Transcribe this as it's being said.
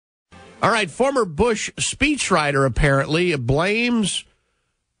All right, former Bush speechwriter apparently blames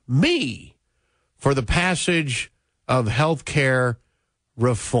me for the passage of health care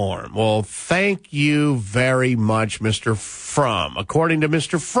reform. Well, thank you very much, Mr. Frum. According to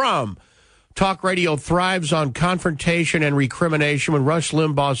Mr. Frum, talk radio thrives on confrontation and recrimination. When Rush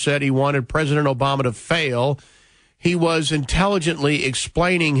Limbaugh said he wanted President Obama to fail, he was intelligently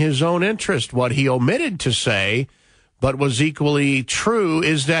explaining his own interest. What he omitted to say, but was equally true,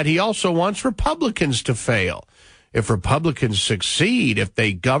 is that he also wants Republicans to fail. If Republicans succeed, if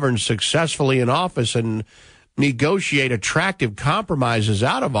they govern successfully in office and negotiate attractive compromises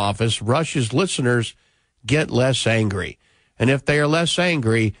out of office, Rush's listeners get less angry. And if they are less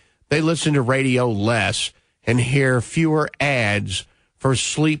angry, they listen to radio less and hear fewer ads for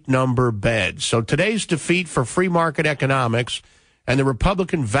Sleep Number beds. So today's defeat for free market economics and the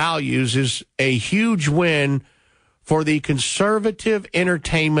Republican values is a huge win for the conservative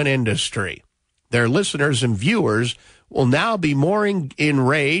entertainment industry. Their listeners and viewers will now be more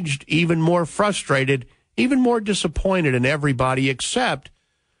enraged, even more frustrated, even more disappointed in everybody except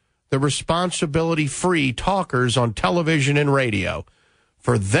the responsibility-free talkers on television and radio.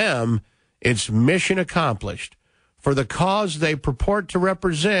 For them, it's mission accomplished. For the cause they purport to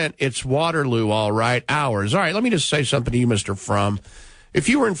represent, it's Waterloo, all right, ours. All right, let me just say something to you, Mr. Frum. If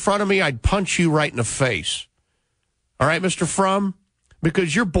you were in front of me, I'd punch you right in the face. All right, Mr. Frum?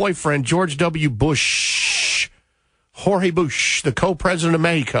 Because your boyfriend, George W. Bush, Jorge Bush, the co-president of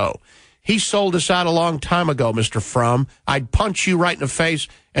Mexico, he sold us out a long time ago, Mr. Frum. I'd punch you right in the face,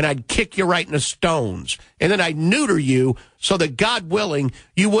 and I'd kick you right in the stones. And then I'd neuter you so that, God willing,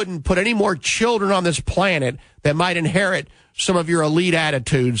 you wouldn't put any more children on this planet that might inherit some of your elite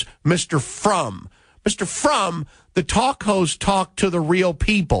attitudes, Mr. Frum. Mr. Frum, the talk hosts talk to the real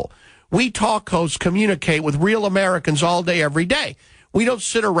people. We talk hosts communicate with real Americans all day, every day. We don't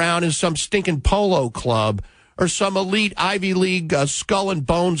sit around in some stinking polo club or some elite Ivy League skull and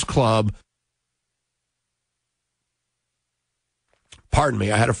bones club. Pardon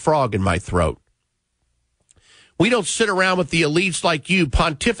me, I had a frog in my throat. We don't sit around with the elites like you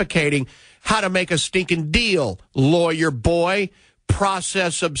pontificating how to make a stinking deal, lawyer boy,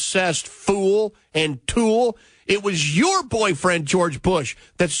 process-obsessed fool and tool. It was your boyfriend, George Bush,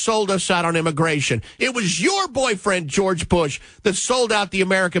 that sold us out on immigration. It was your boyfriend, George Bush, that sold out the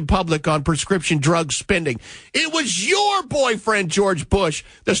American public on prescription drug spending. It was your boyfriend, George Bush,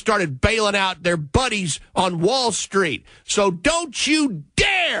 that started bailing out their buddies on Wall Street. So don't you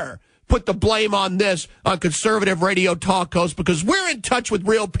dare put the blame on this on conservative radio talk hosts, because we're in touch with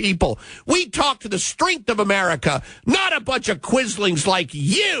real people. We talk to the strength of America, not a bunch of quislings like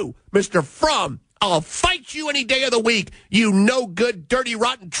you, Mr. Frum. I'll fight you any day of the week, you no-good, dirty,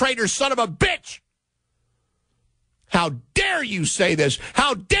 rotten traitor son of a bitch. How dare you say this?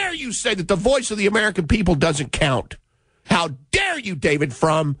 How dare you say that the voice of the American people doesn't count? How dare you, David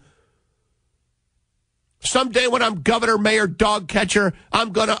Frum? Someday when I'm governor, mayor, dog catcher,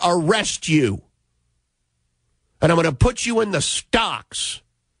 I'm going to arrest you. And I'm going to put you in the stocks.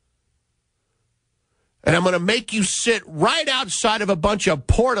 And I'm going to make you sit right outside of a bunch of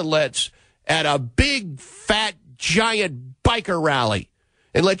portalets at a big, fat, giant biker rally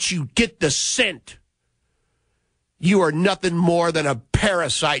and let you get the scent. You are nothing more than a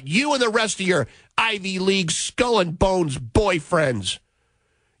parasite. You and the rest of your Ivy League skull and bones boyfriends.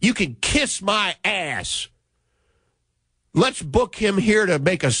 You can kiss my ass. Let's book him here to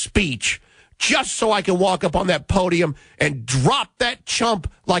make a speech just so I can walk up on that podium and drop that chump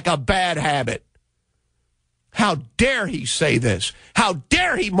like a bad habit. How dare he say this? How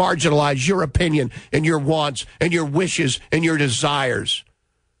dare he marginalize your opinion and your wants and your wishes and your desires?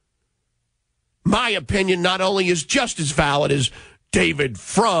 My opinion not only is just as valid as David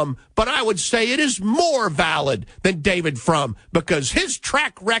Frum, but I would say it is more valid than David Frum because his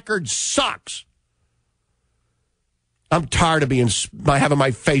track record sucks. I'm tired of having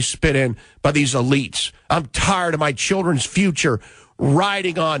my face spit in by these elites. I'm tired of my children's future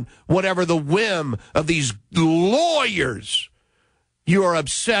riding on whatever the whim of these lawyers. You are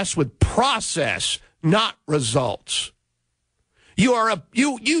obsessed with process, not results. You are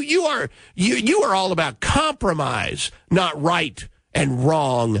all about compromise, not right and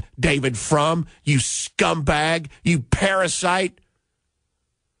wrong, David Frum, you scumbag, you parasite.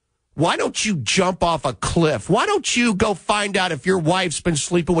 Why don't you jump off a cliff? Why don't you go find out if your wife's been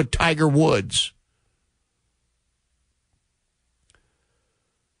sleeping with Tiger Woods?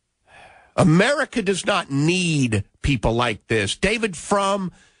 America does not need people like this. David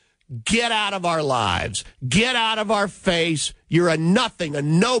Frum, get out of our lives. Get out of our face. You're a nothing, a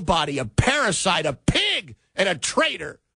nobody, a parasite, a pig, and a traitor.